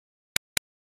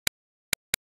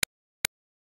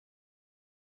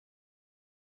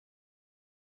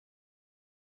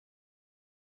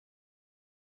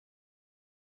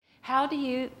How do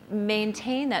you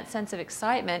maintain that sense of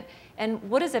excitement? And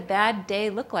what does a bad day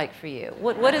look like for you?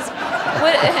 What is a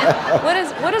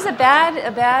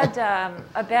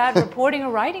bad reporting or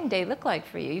writing day look like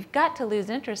for you? You've got to lose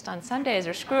interest on some days,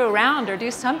 or screw around, or do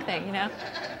something, you know.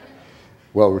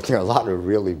 Well, there are a lot of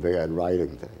really bad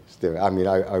writing days. I mean,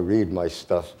 I read my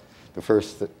stuff. The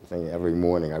first thing every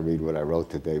morning, I read what I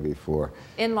wrote the day before.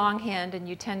 In longhand, and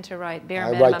you tend to write bare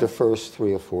minimum. I write the first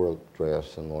 3 or 4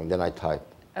 drafts in long, then I type.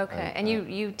 Okay, and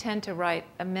you tend to write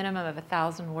a minimum of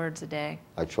 1,000 words a day.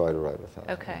 I try to write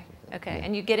 1,000. Okay, okay. Yeah.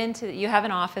 And you have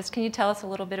an office. Can you tell us a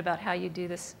little bit about how you do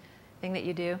this thing that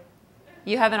you do?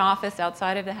 You have an office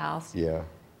outside of the house. Yeah.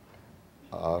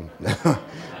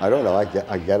 I don't know.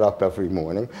 I get up every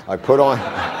morning. I put on,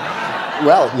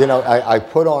 well, you know, I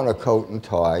put on a coat and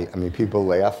tie. I mean, people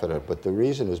laugh at it, but the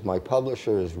reason is my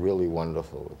publisher is really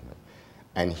wonderful with me.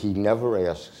 And he never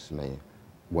asks me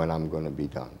when I'm going to be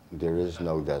done. There is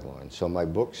no deadline. So my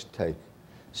books take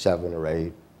 7 or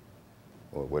 8,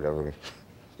 or whatever.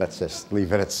 Let's just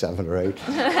leave it at 7 or 8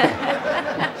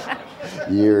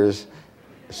 years.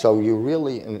 So you're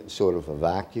really in sort of a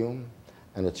vacuum,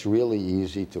 and it's really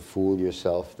easy to fool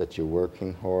yourself that you're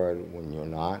working hard when you're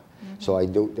not. Mm-hmm. So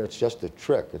that's just a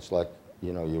trick. It's like,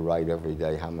 you know, you write every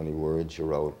day how many words you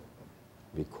wrote,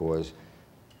 because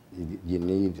you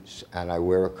need, and I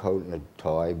wear a coat and a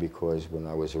tie because when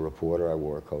I was a reporter, I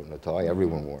wore a coat and a tie.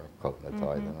 Everyone wore a coat and a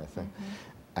tie then, I think.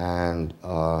 And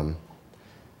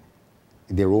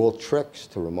they're all tricks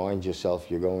to remind yourself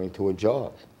you're going to a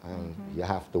job, and you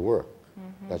have to work.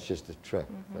 That's just a trick.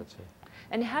 That's it.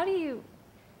 And how do you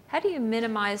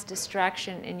minimize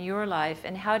distraction in your life?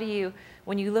 And how do you,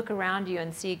 when you look around you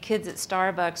and see kids at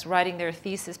Starbucks writing their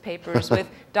thesis papers with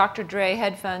Dr. Dre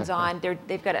headphones on,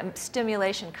 they've got a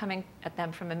stimulation coming at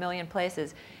them from a million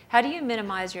places. How do you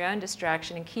minimize your own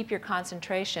distraction and keep your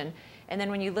concentration? And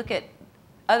then when you look at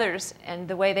others and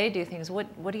the way they do things,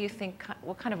 what do you think,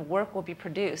 what kind of work will be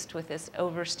produced with this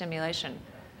overstimulation?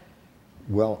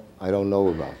 Well, I don't know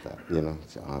about that. You know,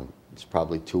 it's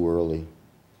probably too early,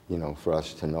 you know, for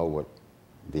us to know what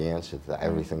the answer to that.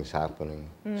 Everything's happening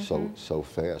so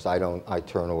fast. I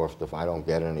turn off I don't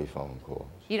get any phone calls.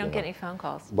 You don't get any phone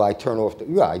calls? Well, I turn off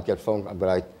yeah, I get phone calls, but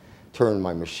I turn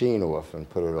my machine off and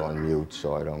put it on mute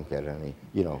so I don't get any,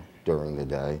 you know, during the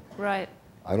day. Right.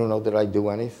 I don't know that I do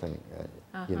anything,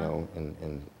 you know,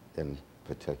 in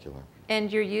particular.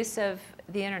 And your use of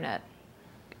the internet,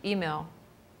 email?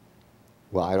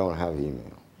 Well, I don't have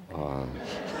email.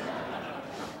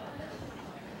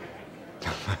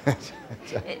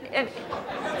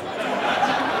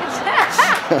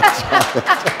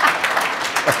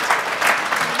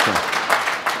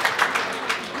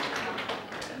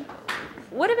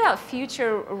 What about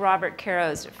future Robert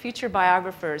Caros, future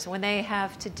biographers, when they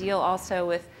have to deal also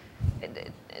with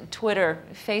Twitter,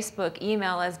 Facebook,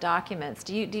 email as documents?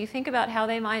 Do you think about how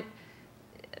they might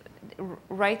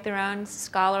write their own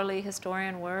scholarly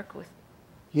historian work with?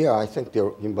 Yeah, I think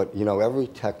but you know, every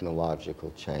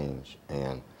technological change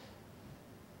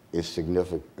is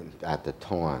significant at the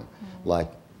time. Like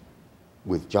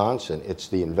with Johnson, it's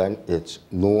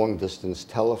long-distance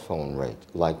telephone rate.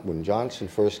 Like when Johnson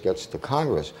first gets to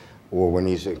Congress, or when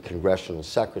he's a congressional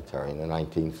secretary in the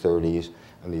 1930s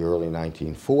and the early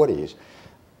 1940s,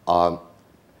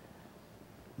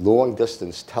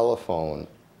 long-distance telephone,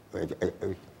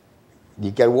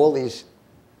 you get all these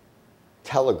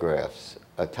telegrams.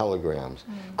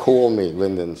 Call me,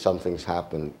 Lyndon, something's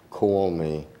happened, call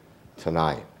me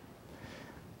tonight.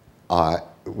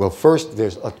 Well, first,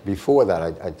 before that,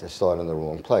 I just started in the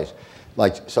wrong place.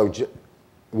 Like, so it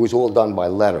was all done by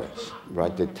letters,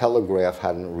 right? The telegraph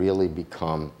hadn't really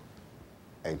become,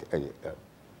 and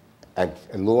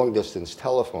long-distance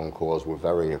telephone calls were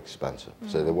very expensive,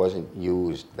 so it wasn't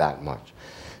used that much.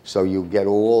 So you get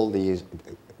all these,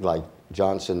 like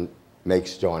Johnson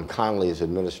makes John Connally his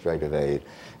administrative aide,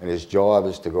 and his job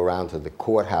is to go around to the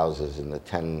courthouses in the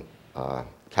 10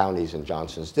 counties in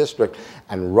Johnson's district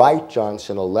and write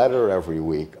Johnson a letter every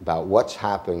week about what's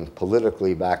happening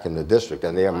politically back in the district.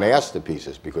 And they are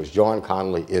masterpieces because John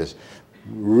Connally is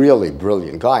really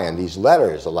brilliant guy, and these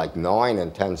letters are like 9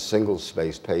 and 10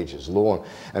 single-spaced pages long,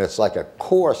 and it's like a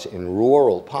course in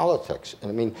rural politics. And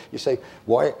I mean, you say,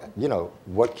 why, you know,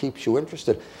 what keeps you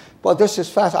interested? Well, this is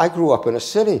fast. I grew up in a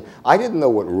city. I didn't know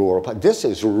what rural, this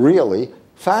is really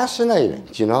fascinating,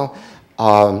 you know?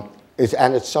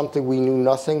 And it's something we knew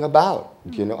nothing about,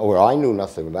 you know, or I knew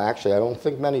nothing about. Actually, I don't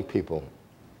think many people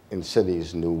in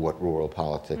cities knew what rural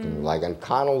politicking was like. And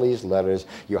Connolly's letters,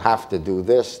 you have to do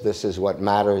this, this is what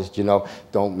matters, you know,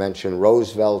 don't mention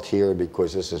Roosevelt here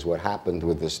because this is what happened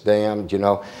with this dam, you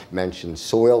know, mention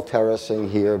soil terracing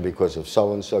here because of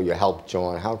so-and-so, you helped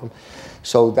John, how come?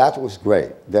 So that was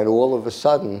great. Then all of a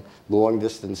sudden,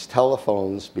 long-distance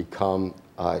telephones become,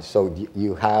 so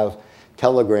you have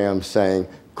telegrams saying,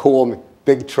 call me,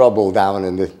 big trouble down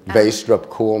in the Bay Strip,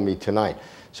 call me tonight.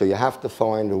 So you have to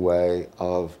find a way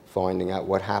of finding out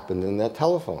what happened in that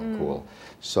telephone call.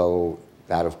 So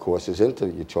that, of course, is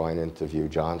you try and interview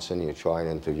Johnson, you try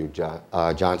and interview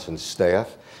Johnson's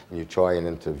staff, and you try and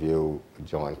interview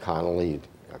John Connolly.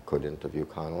 I could interview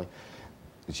Connolly.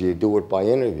 So you do it by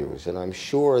interviews, and I'm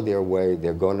sure there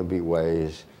are going to be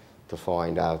ways to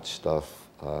find out stuff,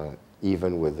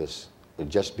 even with this. There'd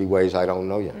just be ways I don't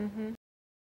know yet.